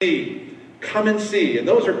see. Come and see. And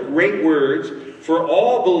those are great words for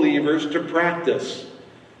all believers to practice.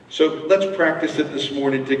 So let's practice it this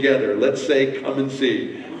morning together. Let's say, come and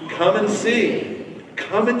see. Come and see.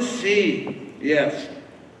 Come and see. Yes.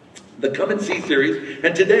 The Come and See series.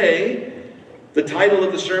 And today, the title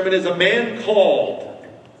of the sermon is A Man Called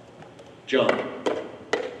John.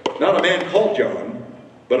 Not a man called John,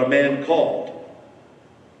 but a man called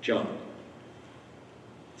John.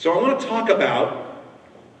 So I want to talk about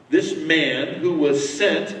this man who was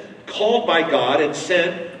sent, called by God and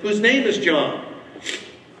sent, whose name is John.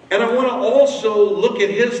 And I want to also look at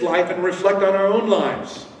his life and reflect on our own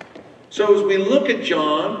lives. So as we look at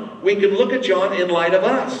John, we can look at John in light of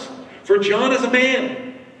us. For John is a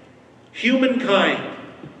man, humankind.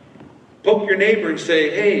 Poke your neighbor and say,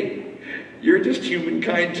 hey, you're just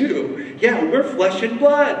humankind too. Yeah, we're flesh and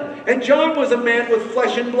blood. And John was a man with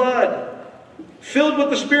flesh and blood, filled with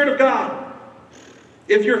the Spirit of God.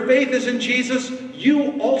 If your faith is in Jesus,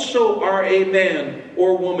 you also are a man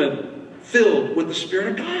or woman filled with the Spirit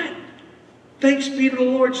of God. Thanks be to the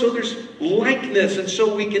Lord. So there's likeness, and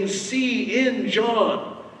so we can see in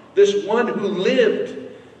John this one who lived,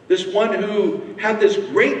 this one who had this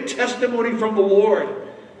great testimony from the Lord,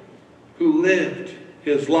 who lived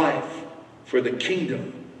his life for the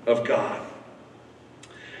kingdom of God.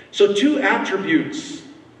 So 2 attributes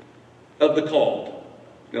of the called.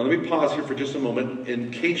 Now let me pause here for just a moment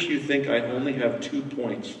in case you think I only have 2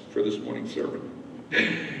 points for this morning's sermon.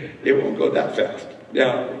 It won't go that fast.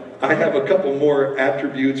 Now, I have a couple more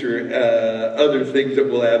attributes or other things that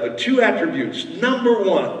we'll have. But 2 attributes. Number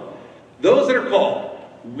 1, those that are called,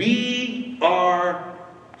 we are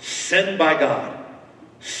sent by God.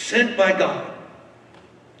 Sent by God.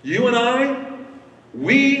 You and I,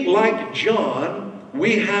 we, like John,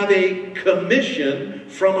 we have a commission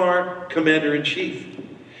from our commander-in-chief.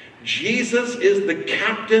 Jesus is the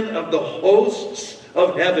captain of the hosts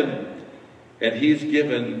of heaven. And he's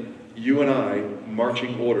given you and I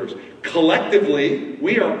marching orders. Collectively,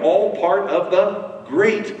 we are all part of the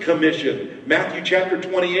Great Commission. Matthew chapter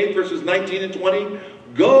 28, verses 19 and 20.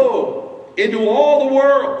 Go into all the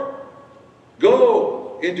world.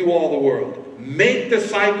 Go into all the world. Make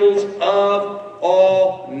disciples of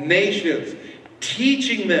all nations,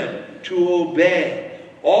 teaching them to obey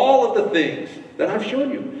all of the things that I've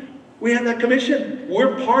shown you. We have that commission.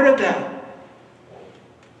 We're part of that.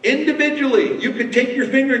 Individually, you could take your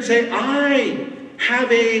finger and say, I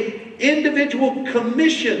have an individual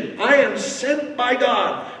commission. I am sent by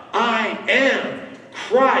God. I am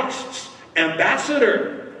Christ's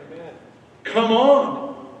ambassador. Amen. Come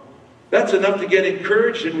on. That's enough to get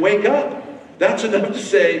encouraged and wake up. That's enough to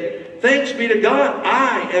say, thanks be to God,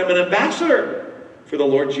 I am an ambassador for the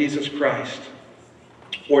Lord Jesus Christ.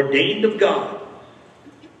 Ordained of God.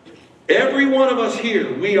 Every one of us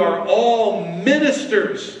here, we are all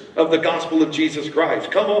ministers of the gospel of Jesus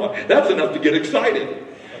Christ. Come on, that's enough to get excited.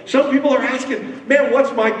 Some people are asking, man,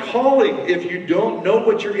 what's my calling? If you don't know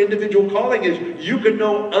what your individual calling is, you can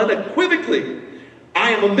know unequivocally,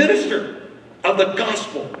 I am a minister of the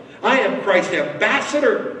gospel. I am Christ's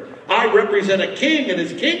ambassador. I represent a king and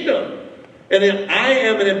his kingdom. And then I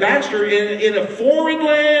am an ambassador in a foreign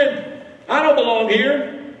land. I don't belong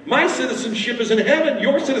here. My citizenship is in heaven.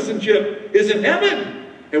 Your citizenship is in heaven.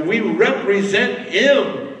 And we represent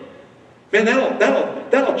him. Man,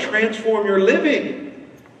 that'll transform your living.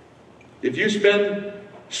 If you spend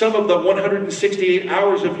some of the 168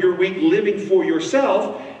 hours of your week living for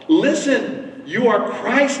yourself, listen, you are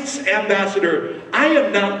Christ's ambassador. I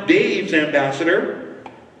am not Dave's ambassador.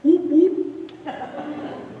 Whoop, whoop.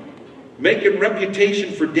 Making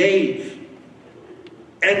reputation for Dave.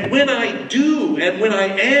 And when I do, and when I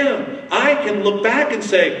am, I can look back and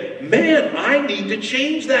say, man, I need to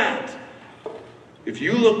change that. If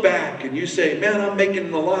you look back and you say, man, I'm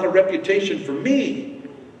making a lot of reputation for me,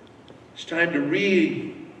 it's time to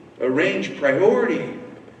rearrange priority.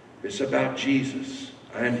 It's about Jesus.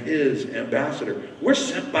 I'm his ambassador. We're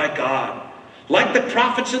sent by God. Like the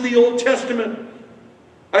prophets in the Old Testament.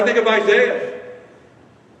 I think of Isaiah.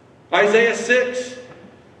 Isaiah 6.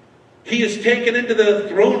 He is taken into the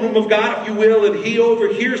throne room of God, if you will, and he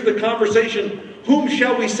overhears the conversation. Whom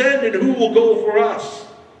shall we send and who will go for us?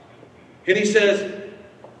 And he says,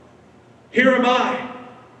 here am I.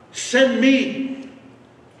 Send me.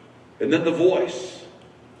 And then the voice,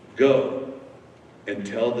 go and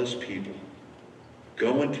tell this people.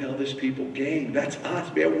 Go and tell this people. Gang, that's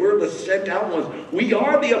us, man. We're the sent out ones. We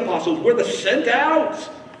are the apostles. We're the sent out.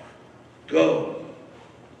 Go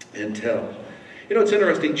and tell. You know, it's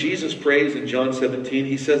interesting. Jesus prays in John 17.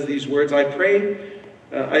 He says these words, I pray,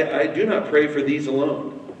 I do not pray for these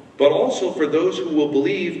alone, but also for those who will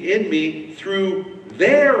believe in me through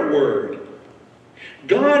their word.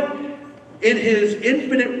 God, in his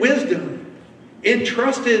infinite wisdom,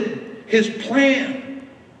 entrusted his plan.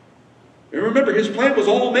 And remember, his plan was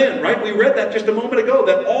all men, right? We read that just a moment ago,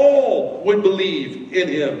 that all would believe in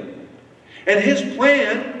him. And his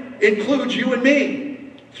plan includes you and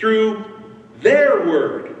me through their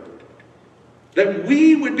word. That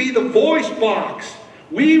we would be the voice box.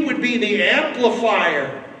 We would be the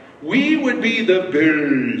amplifier. We would be the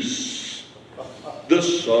bass. The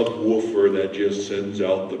subwoofer that just sends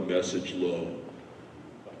out the message low.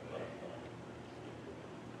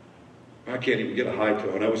 I can't even get a high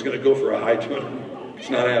tone. I was going to go for a high tone. It's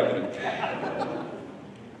not happening.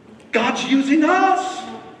 God's using us.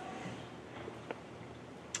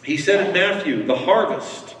 He said in Matthew, the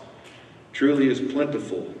harvest truly is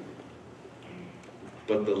plentiful,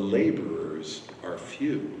 but the laborers are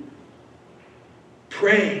few.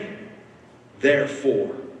 Pray,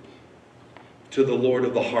 therefore, to the Lord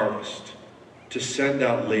of the harvest to send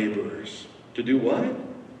out laborers. To do what?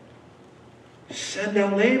 Send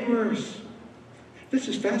out laborers. This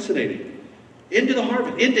is fascinating. Into the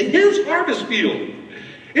harvest, into his harvest field.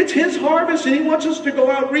 It's his harvest and he wants us to go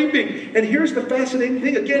out reaping. And here's the fascinating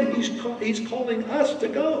thing. Again, he's calling us to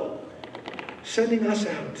go. Sending us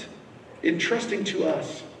out. Entrusting to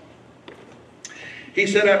us. He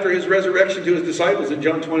said after his resurrection to his disciples in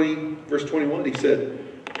John 20, verse 21, he said,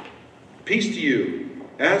 peace to you.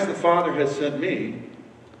 As the Father has sent me,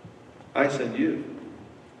 I send you.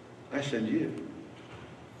 I send you.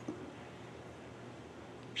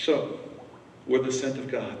 So, we're the sent of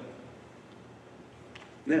God.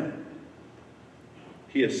 Now,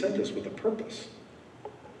 he has sent us with a purpose.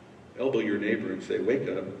 Elbow your neighbor and say, wake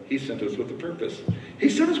up. He sent us with a purpose. He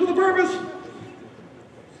sent us with a purpose.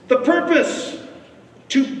 The purpose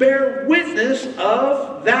to bear witness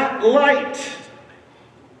of that light.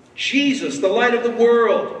 Jesus, the light of the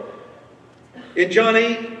world. In John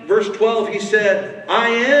 8, verse 12, he said, I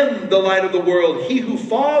am the light of the world. He who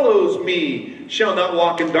follows me shall not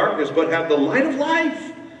walk in darkness, but have the light of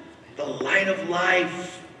life. The light of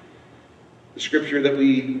life. The scripture that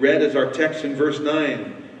we read as our text in verse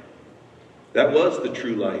 9, that was the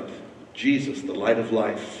true light. Jesus, the light of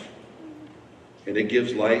life. And it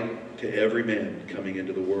gives light to every man coming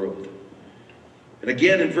into the world. And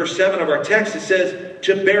again in verse 7 of our text it says,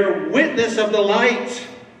 to bear witness of the light,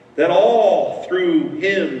 that all through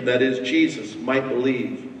him, that is Jesus, might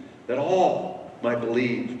believe. That all might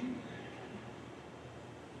believe.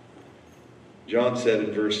 John said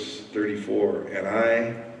in verse 34, and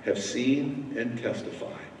I have seen and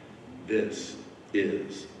testified, this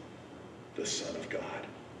is the Son of God.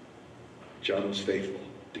 John was faithful,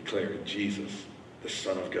 declaring Jesus, the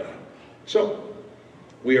Son of God. So,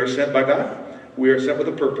 we are sent by God. We are sent with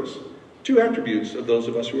a purpose. Two attributes of those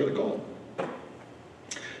of us who are the called.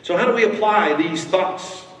 So how do we apply these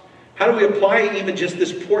thoughts? How do we apply even just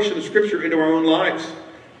this portion of Scripture into our own lives?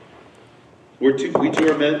 We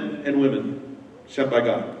too are men and women sent by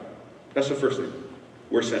God. That's the first thing.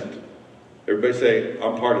 We're sent. Everybody say,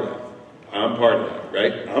 I'm part of that. I'm part of that,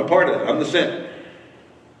 right? I'm part of that. I'm the sent.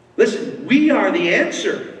 Listen, we are the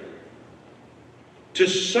answer to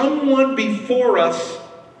someone before us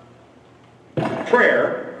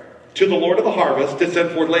prayer to the Lord of the harvest to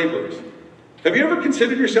send forth laborers. Have you ever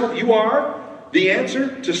considered yourself, you are the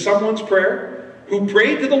answer to someone's prayer who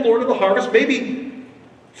prayed to the Lord of the harvest maybe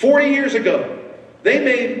 40 years ago? They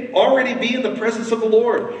may already be in the presence of the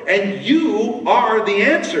Lord, and you are the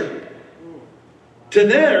answer to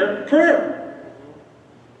their prayer.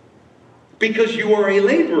 Because you are a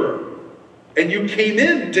laborer, and you came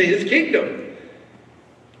into his kingdom.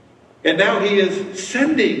 And now he is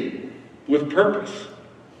sending with purpose.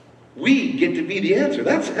 We get to be the answer.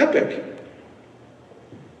 That's epic.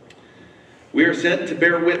 We are sent to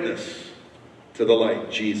bear witness to the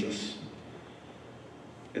light, Jesus.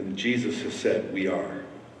 And Jesus has said we are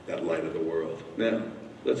that light of the world. Now,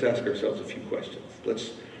 let's ask ourselves a few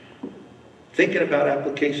questions. Thinking about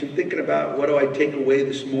application, thinking about what do I take away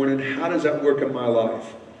this morning, how does that work in my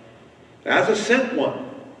life? As a sent one,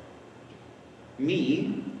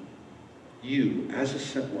 me, you, as a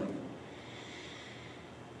sent one,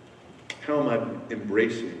 how am I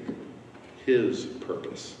embracing his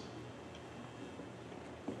purpose?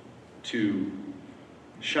 To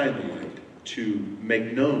shine the light, to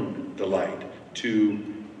make known the light,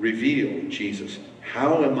 to reveal Jesus.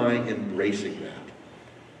 How am I embracing that?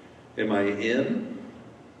 Am I in?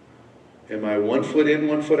 Am I 1 foot in,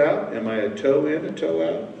 1 foot out? Am I a toe in, a toe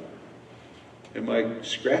out? Am I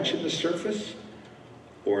scratching the surface?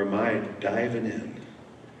 Or am I diving in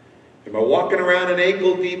Am I walking around in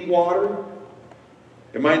ankle-deep water?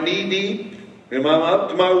 Am I knee-deep? Am I up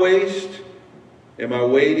to my waist? Am I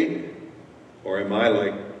wading? Or am I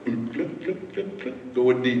like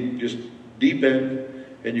going deep, just deep end,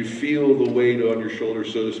 and you feel the weight on your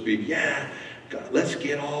shoulders, so to speak? Yeah, God, let's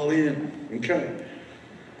get all in. Okay.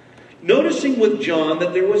 Noticing with John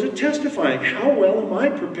that there was a testifying. How well am I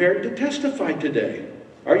prepared to testify today?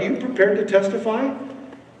 Are you prepared to testify?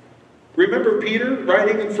 Remember Peter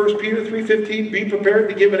writing in 1 Peter 3:15, be prepared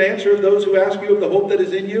to give an answer of those who ask you of the hope that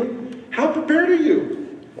is in you. How prepared are you?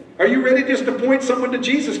 Are you ready just to point someone to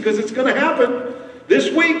Jesus? Because it's going to happen.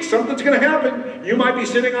 This week, something's going to happen. You might be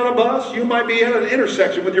sitting on a bus. You might be at an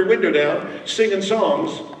intersection with your window down, singing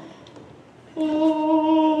songs.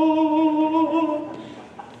 Oh.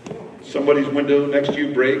 Somebody's window next to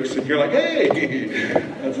you breaks, and you're like, hey,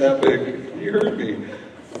 that's happening. You heard me.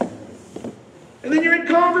 And then you're in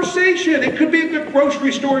conversation. It could be at the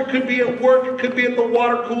grocery store. It could be at work. It could be at the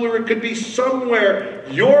water cooler. It could be somewhere.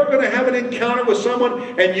 You're going to have an encounter with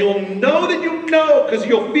someone, and you'll know that you know because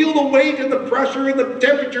you'll feel the weight and the pressure and the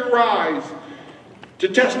temperature rise to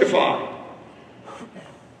testify.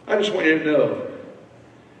 I just want you to know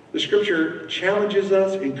the Scripture challenges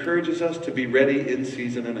us, encourages us to be ready in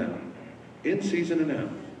season and out. In season and out.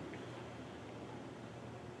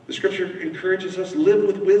 The Scripture encourages us, live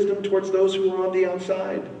with wisdom towards those who are on the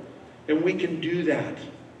outside. And we can do that.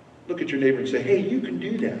 Look at your neighbor and say, hey, you can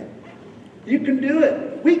do that. You can do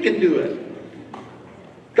it. We can do it.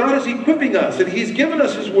 God is equipping us, and He's given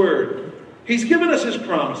us His Word. He's given us His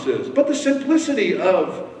promises. But the simplicity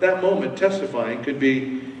of that moment testifying could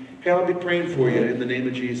be, hey, I'll be praying for you in the name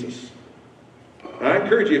of Jesus. And I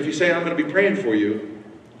encourage you, if you say, I'm going to be praying for you,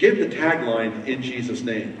 give the tagline, in Jesus'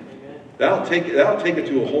 name. That'll take it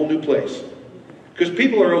to a whole new place. Because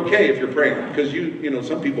people are okay if you're praying. Because you know,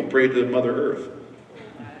 some people pray to Mother Earth.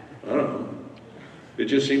 I don't know. It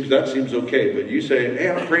just seems, that seems okay. But you say,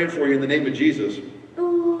 hey, I'm praying for you in the name of Jesus.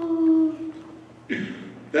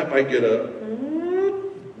 That might get a,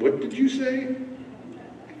 what did you say?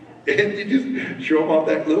 And you just show them off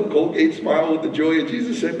that little Colgate smile with the joy of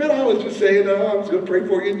Jesus. Say, man, I was just saying, I was going to pray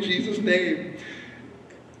for you in Jesus' name.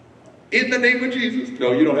 In the name of Jesus.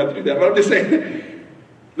 No, you don't have to do that. But I'm just saying,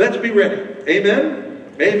 let's be ready.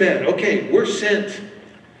 Amen? Amen. Okay, we're sent.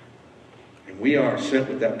 And we are sent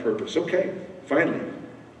with that purpose. Okay, finally.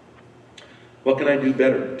 What can I do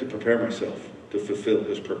better to prepare myself to fulfill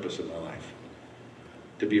His purpose in my life?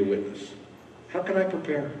 To be a witness. How can I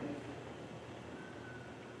prepare?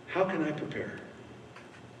 How can I prepare?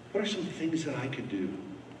 What are some things that I could do?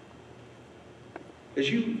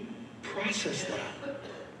 As you process that,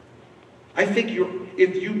 I think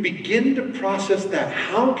if you begin to process that,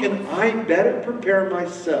 how can I better prepare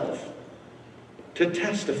myself to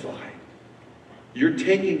testify? You're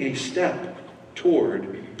taking a step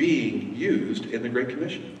toward being used in the Great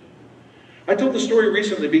Commission. I told the story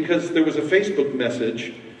recently because there was a Facebook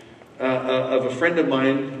message of a friend of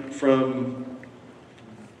mine from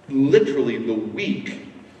literally the week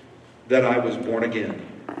that I was born again.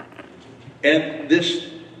 And this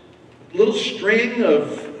little string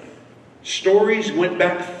of stories went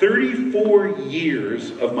back 34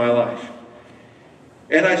 years of my life.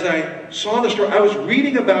 And as I saw the story, I was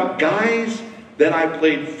reading about guys that I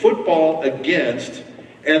played football against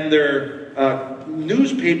and their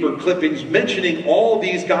newspaper clippings mentioning all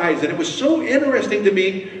these guys. And it was so interesting to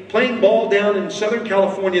me playing ball down in Southern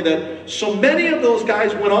California that so many of those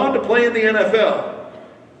guys went on to play in the NFL.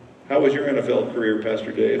 How was your NFL career,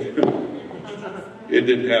 Pastor Dave? It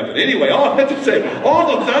didn't happen. Anyway, all I have to say, all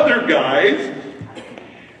those other guys.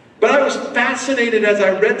 But I was fascinated as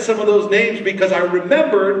I read some of those names because I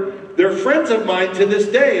remembered they're friends of mine to this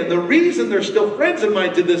day. And the reason they're still friends of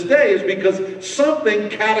mine to this day is because something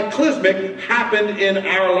cataclysmic happened in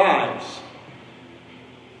our lives.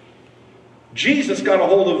 Jesus got a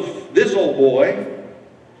hold of this old boy.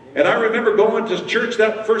 And I remember going to church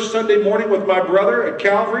that first Sunday morning with my brother at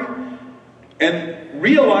Calvary and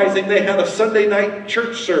realizing they had a Sunday night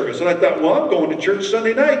church service. And I thought, well, I'm going to church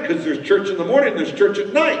Sunday night because there's church in the morning and there's church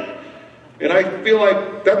at night. And I feel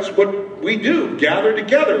like that's what we do, gather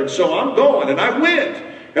together. And so I'm going, and I went.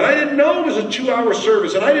 And I didn't know it was a 2-hour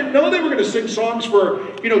service. And I didn't know they were going to sing songs for,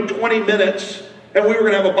 20 minutes. And we were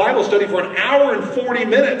going to have a Bible study for an hour and 40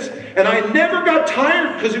 minutes. And I never got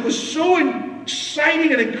tired because it was so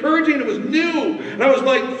exciting and encouraging. It was new. And I was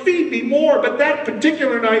like, feed me more. But that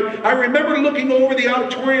particular night, I remember looking over the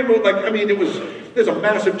auditorium. There's a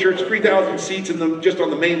massive church, 3,000 seats just on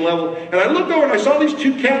the main level. And I looked over and I saw these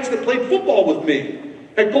two cats that played football with me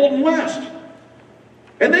at Golden West.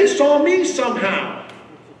 And they saw me somehow.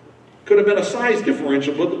 Could have been a size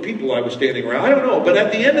differential with the people I was standing around. I don't know. But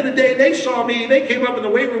at the end of the day, they saw me. They came up in the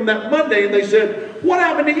weight room that Monday and they said, "What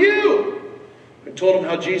happened to you?" I told them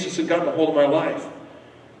how Jesus had gotten a hold of my life.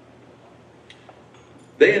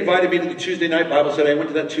 They invited me to the Tuesday night Bible study. I went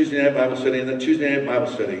to that Tuesday night Bible study, and that Tuesday night Bible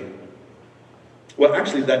study, well,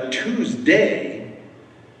 actually, that Tuesday,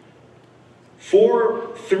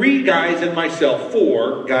 three guys and myself,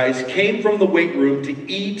 four guys came from the weight room to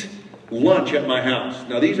eat lunch at my house.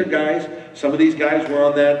 Now, these are guys, some of these guys were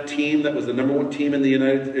on that team that was the number one team in the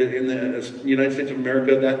United States of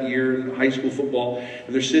America that year in high school football.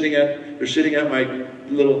 And they're sitting at my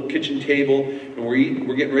little kitchen table, and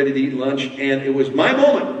we're getting ready to eat lunch. And it was my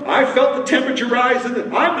moment. I felt the temperature rise.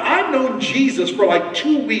 And I've known Jesus for like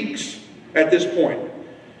 2 weeks at this point.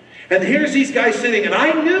 And here's these guys sitting, and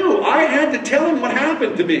I knew I had to tell them what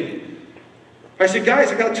happened to me. I said,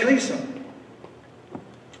 "Guys, I got to tell you something.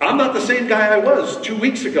 I'm not the same guy I was 2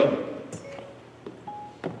 weeks ago."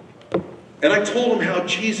 And I told him how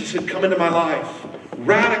Jesus had come into my life,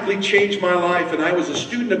 radically changed my life, and I was a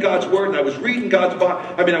student of God's Word, and I was reading I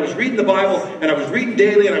was reading the Bible, and I was reading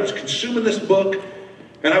daily, and I was consuming this book,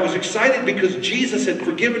 and I was excited because Jesus had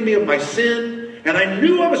forgiven me of my sin, and I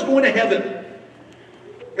knew I was going to heaven.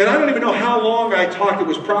 And I don't even know how long I talked. It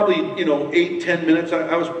was probably, 8-10 minutes.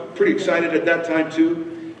 I was pretty excited at that time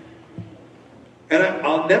too. And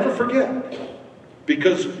I'll never forget,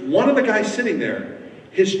 because one of the guys sitting there,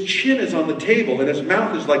 his chin is on the table and his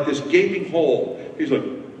mouth is like this gaping hole. He's like,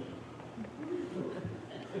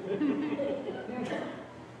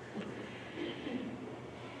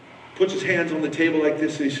 puts his hands on the table like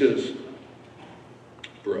this and he says,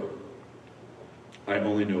 "Bro, I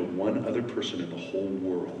only know one other person in the whole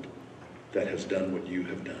world that has done what you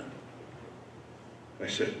have done." I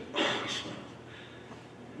said, "Awesome."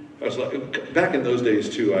 I was like, back in those days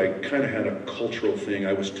too, I kind of had a cultural thing.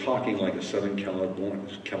 I was talking like a Southern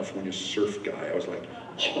California surf guy. I was like,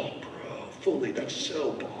 "Oh, bro, fully, that's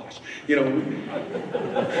so boss."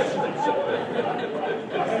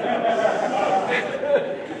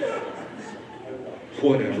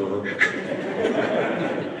 Whatever.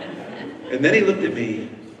 And then he looked at me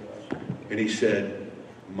and he said,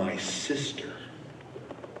 "My sister."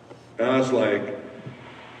 And I was like,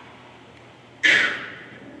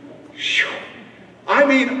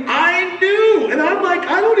 I knew, and I'm like,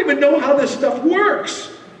 I don't even know how this stuff works.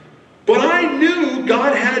 But I knew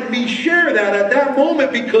God had me share that at that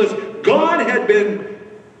moment because God had been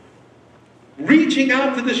reaching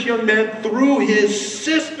out to this young man through his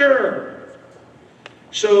sister.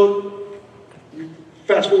 So,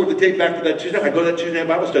 fast forward the tape back to that Tuesday. I go to that Tuesday night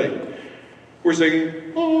Bible study. We're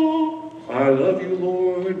singing, "Oh, I love you,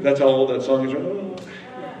 Lord." That's how old that song is. Oh.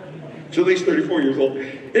 It's at least 34 years old.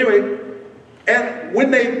 Anyway, and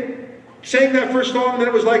when they sang that first song, then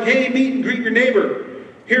it was like, "Hey, meet and greet your neighbor."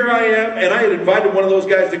 Here I am, and I had invited one of those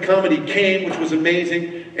guys to come, and he came, which was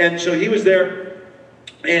amazing. And so he was there,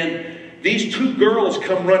 and these two girls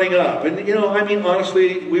come running up. And,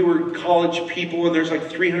 honestly, we were college people, and there's like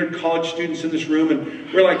 300 college students in this room,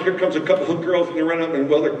 and we're like, here comes a couple of girls, and they run up, and,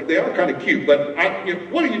 well, they are kind of cute, but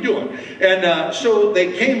what are you doing? And so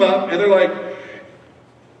they came up, and they're like,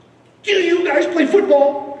 "Do you guys play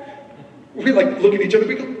football?" We look at each other,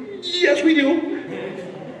 we go, "Yes, we do."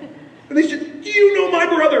 And they said, "Do you know my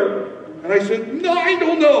brother?" And I said, "No, I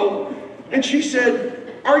don't know." And she said,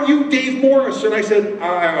 "Are you Dave Morris?" And I said,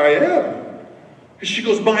 I am. And she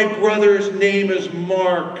goes, "My brother's name is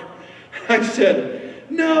Mark." I said,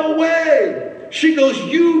 "No way." She goes,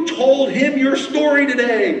 "You told him your story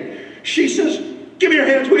today." She says, "Give me your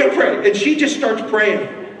hands, we gotta pray." And she just starts praying.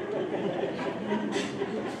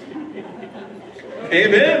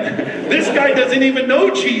 Amen. This guy doesn't even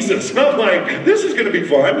know Jesus. I'm like, this is going to be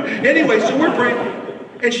fun. Anyway, so we're praying.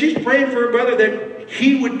 And she's praying for her brother that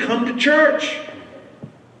he would come to church.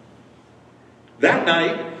 That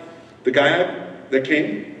night, the guy that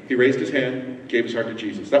came, he raised his hand, gave his heart to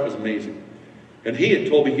Jesus. That was amazing. And he had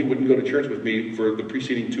told me he wouldn't go to church with me for the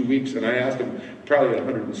preceding 2 weeks. And I asked him probably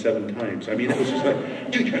 107 times. It was just like,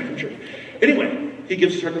 "Dude, you gotta come to church." Anyway, he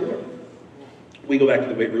gives his heart to the Lord. We go back to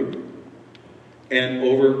the weight room. And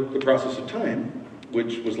over the process of time,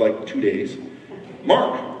 which was like 2 days,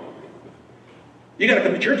 "Mark, you got to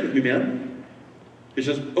come to church with me, man." He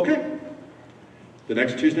says, "Okay." The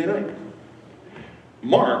next Tuesday night,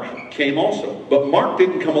 Mark came also. But Mark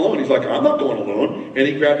didn't come alone. He's like, "I'm not going alone." And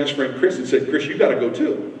he grabbed his friend Chris and said, "Chris, you got to go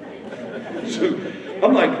too." So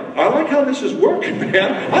I'm like, I like how this is working,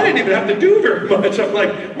 man. I didn't even have to do very much. I'm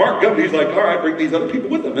like, Mark, go. He's like, "All right, bring these other people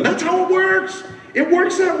with him." And that's how it works. It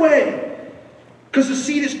works that way. Because the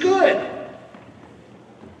seed is good.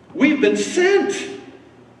 We've been sent.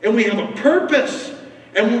 And we have a purpose.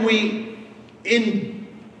 And when we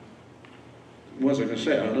what was I going to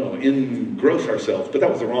say? I don't know. Engross ourselves. But that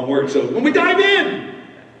was the wrong word. So when we dive in,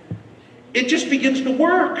 it just begins to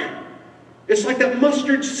work. It's like that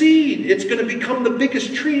mustard seed. It's going to become the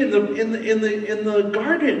biggest tree in the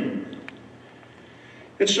garden.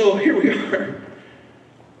 And so here we are.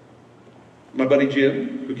 My buddy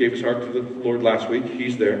Jim, who gave his heart to the Lord last week,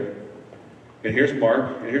 he's there. And here's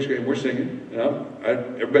Mark, and we're singing.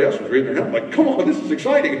 And everybody else was raising their hand. I'm like, come on, this is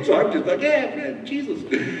exciting. And so I'm just like, yeah, man, Jesus.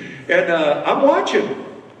 And I'm watching.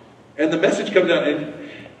 And the message comes out. And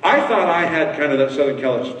I thought I had kind of that Southern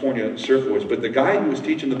California surf voice. But the guy who was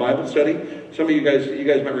teaching the Bible study, some of you guys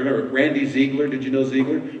might remember Randy Ziegler. Did you know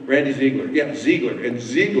Ziegler? Randy Ziegler. Yeah, Ziegler. And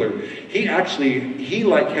Ziegler, he has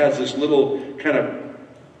this little kind of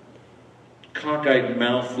cockeyed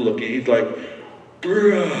mouth looking. He's like,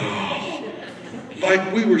 bro.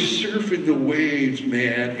 Like we were surfing the waves,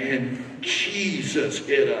 man, and Jesus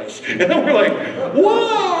hit us. And then we're like,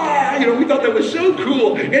 whoa! We thought that was so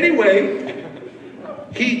cool. Anyway,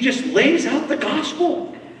 he just lays out the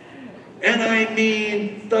gospel. And I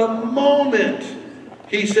mean, the moment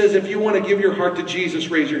he says, if you want to give your heart to Jesus,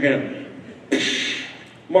 raise your hand.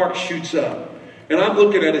 Mark shoots up. And I'm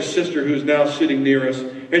looking at his sister who's now sitting near us.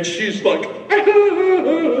 And she's like,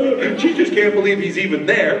 she just can't believe he's even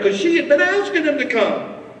there because she had been asking him to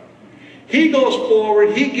come. He goes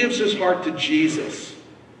forward. He gives his heart to Jesus.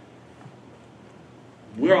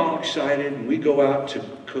 We're all excited. And we go out to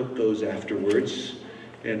Coco's afterwards.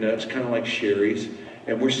 And it's kind of like Sherry's.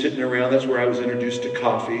 And we're sitting around. That's where I was introduced to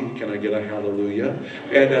coffee. Can I get a hallelujah?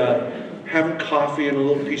 And having coffee and a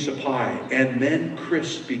little piece of pie. And then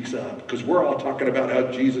Chris speaks up. Because we're all talking about how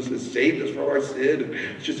Jesus has saved us from our sin.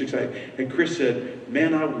 It's just exciting. And Chris said,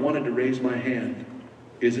 man, I wanted to raise my hand.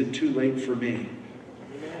 Is it too late for me?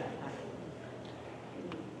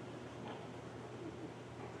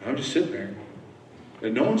 I'm just sitting there.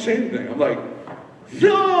 And no one said anything. I'm like,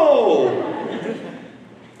 no!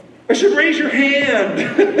 I said, raise your hand.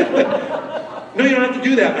 No, you don't have to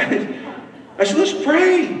do that. I said, let's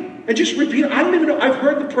pray. And just repeat. I don't even know. I've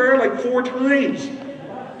heard the prayer like 4 times.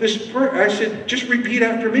 This prayer. I said, just repeat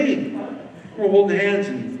after me. We're holding hands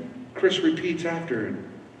and Chris repeats after. And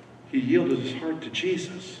he yielded his heart to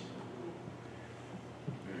Jesus.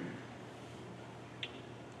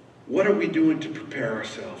 What are we doing to prepare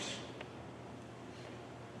ourselves?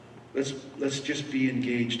 Let's just be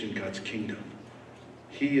engaged in God's kingdom.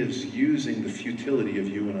 He is using the futility of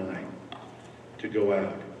you and I to go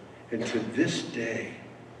out. And to this day,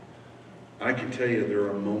 I can tell you there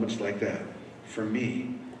are moments like that for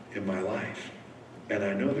me in my life. And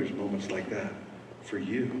I know there's moments like that for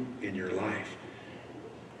you in your life.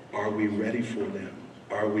 Are we ready for them?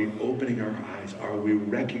 Are we opening our eyes? Are we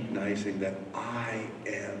recognizing that I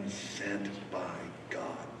am sent by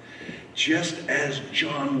God? Just as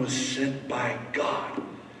John was sent by God,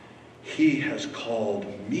 he has called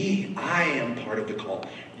me. I am part of the call.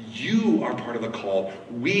 You are part of the call.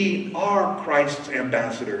 We are Christ's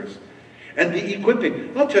ambassadors. And the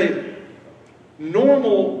equipping, I'll tell you,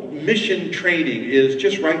 normal mission training is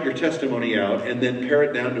just write your testimony out and then pare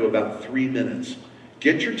it down to about 3 minutes.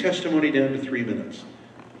 Get your testimony down to 3 minutes.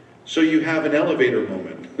 So you have an elevator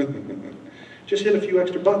moment. Just hit a few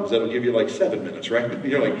extra buttons. That'll give you like 7 minutes, right?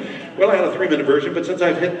 You're like, well, I had a 3-minute version, but since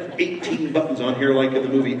I've hit 18 buttons on here like in the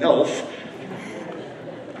movie Elf,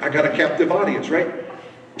 I got a captive audience, right?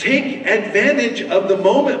 Take advantage of the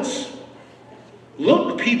moments.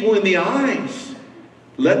 Look people in the eyes.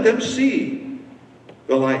 Let them see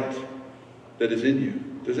the light that is in you.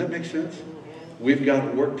 Does that make sense? We've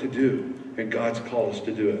got work to do, and God's called us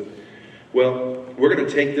to do it. Well, we're going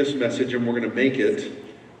to take this message and we're going to make it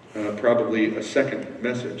probably a second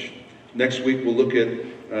message. Next week we'll look at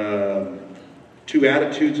 2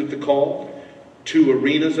 attitudes of the call, 2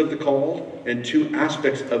 arenas of the call, and 2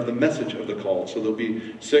 aspects of the message of the call. So there'll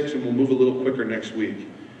be 6, and we'll move a little quicker next week.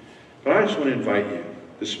 But I just want to invite you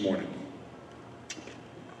this morning.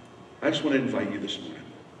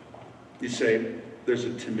 You say, there's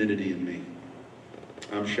a timidity in me.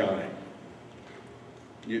 I'm shy.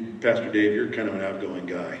 Pastor Dave, you're kind of an outgoing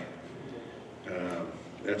guy.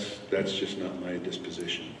 That's just not my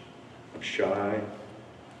disposition. I'm shy.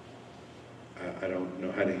 I don't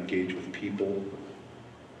know how to engage with people.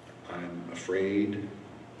 I'm afraid.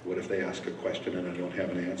 What if they ask a question and I don't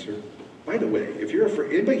have an answer? By the way, if you're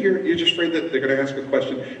afraid, anybody here, you're just afraid that they're going to ask a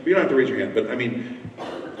question, you don't have to raise your hand, but I mean,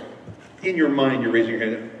 in your mind, you're raising your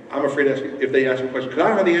hand. I'm afraid to ask if they ask a question, because I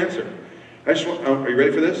don't have the answer. Are you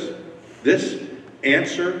ready for this? This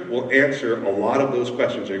answer will answer a lot of those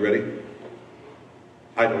questions. Are you ready?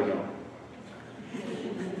 I don't know.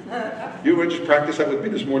 You would just practice that with me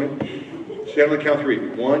this morning? Say on the count 3.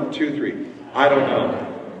 1, 2, 3. I don't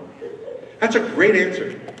know. That's a great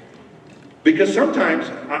answer. Because sometimes,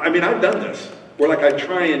 I've done this, where like I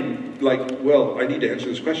try and I need to answer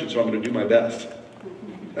this question, so I'm going to do my best.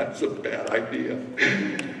 That's a bad idea.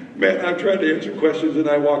 Man, I've tried to answer questions and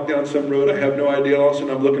I walk down some road, I have no idea. All of a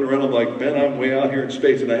sudden I'm looking around, I'm like, man, I'm way out here in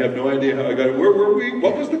space and I have no idea how I got it. Where were we?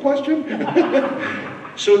 What was the question?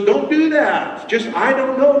 So don't do that. Just, I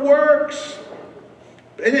don't know works.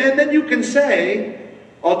 And then you can say,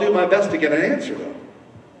 I'll do my best to get an answer though.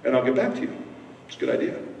 And I'll get back to you. It's a good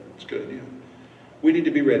idea. It's a good idea. We need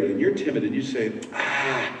to be ready. And you're timid and you say,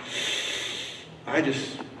 I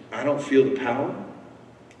don't feel the power.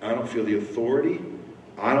 I don't feel the authority.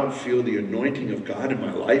 I don't feel the anointing of God in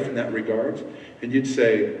my life in that regards. And you'd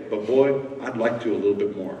say, but boy, I'd like to a little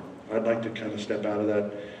bit more. I'd like to kind of step out of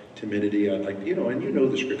that timidity. I'd like, and you know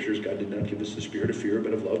the scriptures, God did not give us the spirit of fear,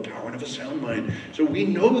 but of love, power, and of a sound mind. So we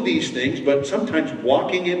know these things, but sometimes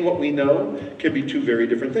walking in what we know can be two very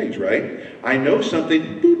different things, right? I know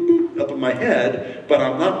something, boop, boop, up in my head, but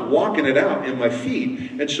I'm not walking it out in my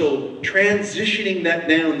feet. And so transitioning that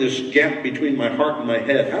down, this gap between my heart and my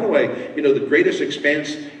head, how do I, the greatest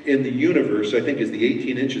expanse in the universe, I think, is the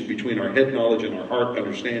 18 inches between our head knowledge and our heart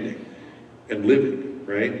understanding and living,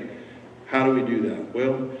 right? How do we do that?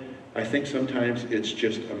 Well, I think sometimes it's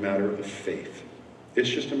just a matter of faith. It's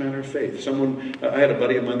just a matter of faith. I had a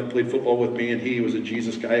buddy of mine that played football with me, and he was a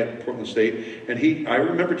Jesus guy at Portland State. And I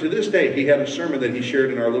remember to this day, he had a sermon that he shared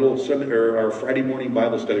in our our Friday morning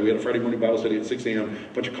Bible study. We had a Friday morning Bible study at 6 a.m.,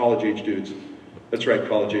 a bunch of college-age dudes. That's right,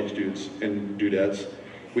 college-age dudes and dudettes.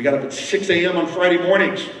 We got up at 6 a.m. on Friday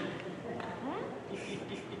mornings.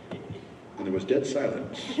 And there was dead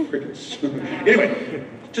silence. Crickets. Anyway,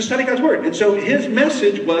 to study God's Word. And so his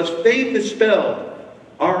message was, faith is spelled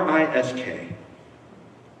R-I-S-K.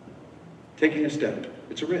 Taking a step.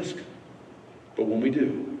 It's a risk. But when we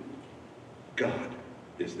do, God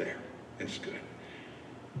is there. It's good.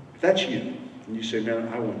 If that's you, and you say, man,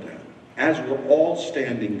 I want that. As we're all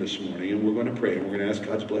standing this morning, and we're going to pray, and we're going to ask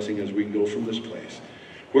God's blessing as we go from this place,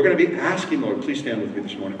 we're going to be asking, Lord, please stand with me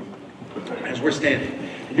this morning. As we're standing,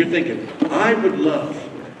 and you're thinking, I would love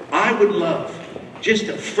just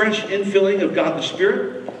a fresh infilling of God the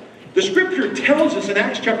Spirit. The scripture tells us in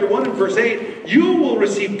Acts chapter 1 and verse 8, you will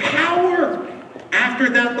receive power. After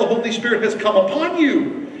that, the Holy Spirit has come upon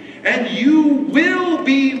you. And you will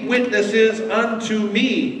be witnesses unto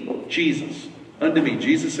me, Jesus. Unto me.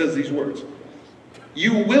 Jesus says these words.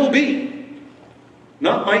 You will be.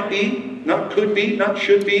 Not might be, not could be, not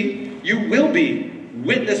should be. You will be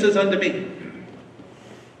witnesses unto me.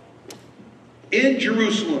 In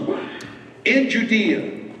Jerusalem, in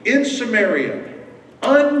Judea, in Samaria,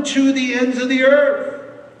 unto the ends of the earth.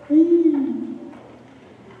 Ooh.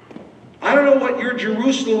 I don't know what your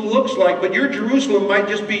Jerusalem looks like, but your Jerusalem might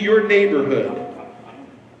just be your neighborhood.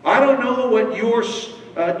 I don't know what your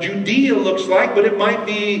Judea looks like, but it might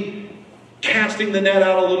be casting the net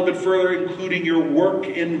out a little bit further, including your work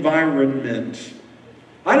environment.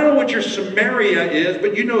 I don't know what your Samaria is,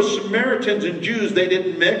 but Samaritans and Jews, they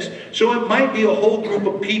didn't mix. So it might be a whole group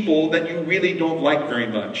of people that you really don't like very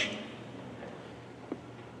much.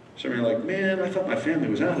 Some of you are like, man, I thought my family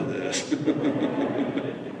was out of this.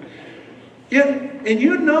 Yeah, and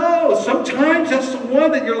sometimes that's the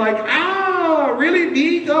one that you're like, really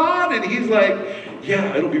me, God? And he's like,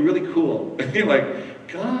 yeah, it'll be really cool. And you're like,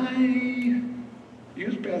 guy,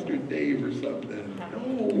 use Pastor Dave or something.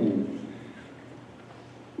 No.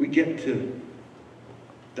 We get to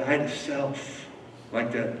die to self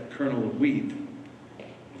like that kernel of wheat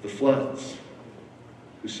of the floods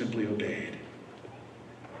who simply obeyed.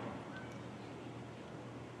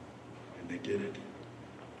 And they did it.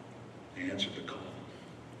 They answered the call.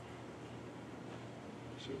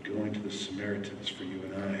 So going to the Samaritans for you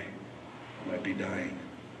and I might be dying.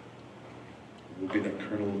 We'll be that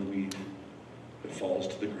kernel of wheat that falls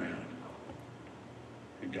to the ground.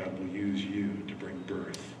 And God will use you to bring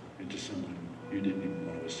birth into someone you didn't even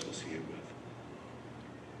want to associate with.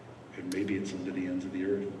 And maybe it's under the ends of the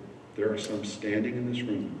earth. There are some standing in this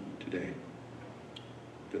room today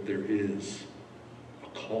that there is a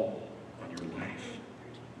call on your life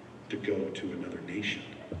to go to another nation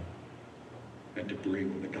and to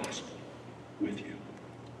bring the gospel with you.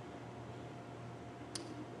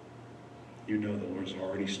 You know the Lord's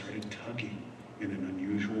already started tugging in an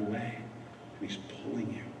unusual way. He's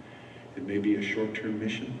pulling you. It may be a short-term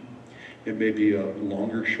mission. It may be a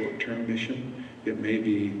longer short-term mission. It may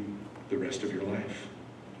be the rest of your life.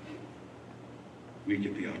 We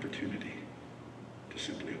get the opportunity to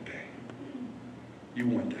simply obey. You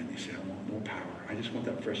want that. And you say, I want more power. I just want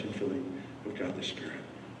that fresh infilling of God the Spirit.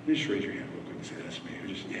 You just raise your hand real quick and say, that's me. Or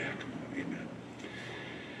just, yeah, come on. Amen.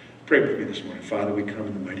 Pray with me this morning. Father, we come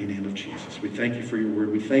in the mighty name of Jesus. We thank you for your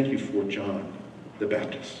word. We thank you for John the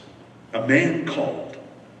Baptist, a man called,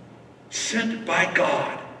 sent by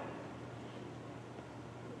God.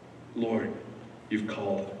 Lord, you've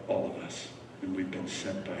called all of us, and we've been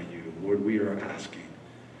sent by you. Lord, we are asking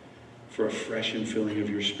for a fresh infilling of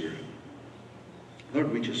your Spirit.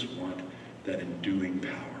 Lord, we just want that enduing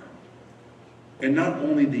power. And not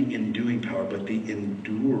only the enduing power, but the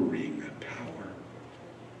enduring power.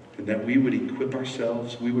 And that we would equip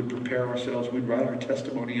ourselves, we would prepare ourselves, we'd write our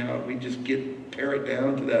testimony out, we'd just pare it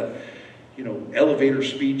down to that, elevator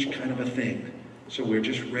speech kind of a thing. So we're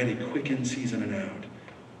just ready, quick in season and out.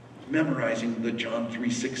 Memorizing the John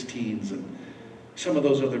 3:16s and some of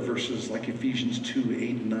those other verses like Ephesians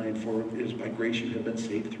 2:8 and 9, for it is by grace you have been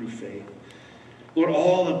saved through faith. Lord,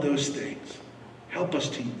 all of those things, help us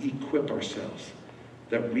to equip ourselves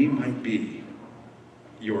that we might be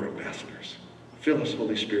your ambassadors. Fill us,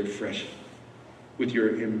 Holy Spirit, fresh with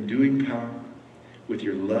your enduing power, with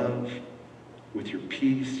your love, with your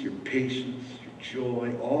peace, your patience, your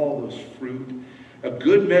joy, all those fruit. A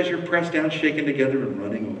good measure pressed down, shaken together, and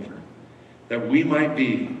running over. That we might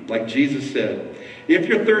be, like Jesus said, if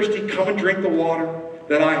you're thirsty, come and drink the water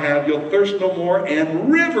that I have. You'll thirst no more,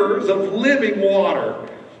 and rivers of living water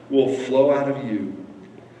will flow out of you.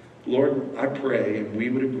 Lord, I pray, and we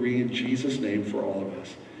would agree in Jesus' name for all of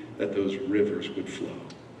us, that those rivers would flow.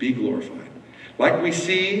 Be glorified. Like we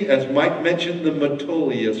see, as Mike mentioned, the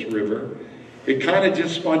Metolius River, it kind of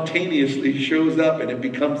just spontaneously shows up and it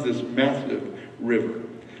becomes this massive river.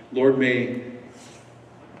 Lord, may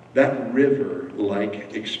that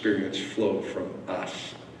river-like experience flow from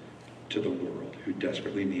us to the world who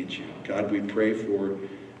desperately needs you. God, we pray for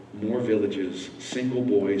more villages, single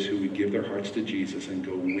boys who would give their hearts to Jesus and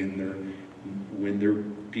go win their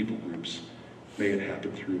people groups. May it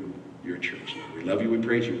happen through your church. We love you, we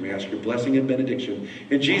praise you. We ask your blessing and benediction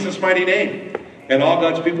in Jesus' mighty name. And all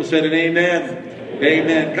God's people said an amen.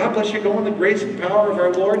 Amen. God bless you. Go in the grace and power of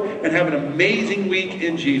our Lord and have an amazing week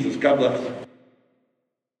in Jesus. God bless.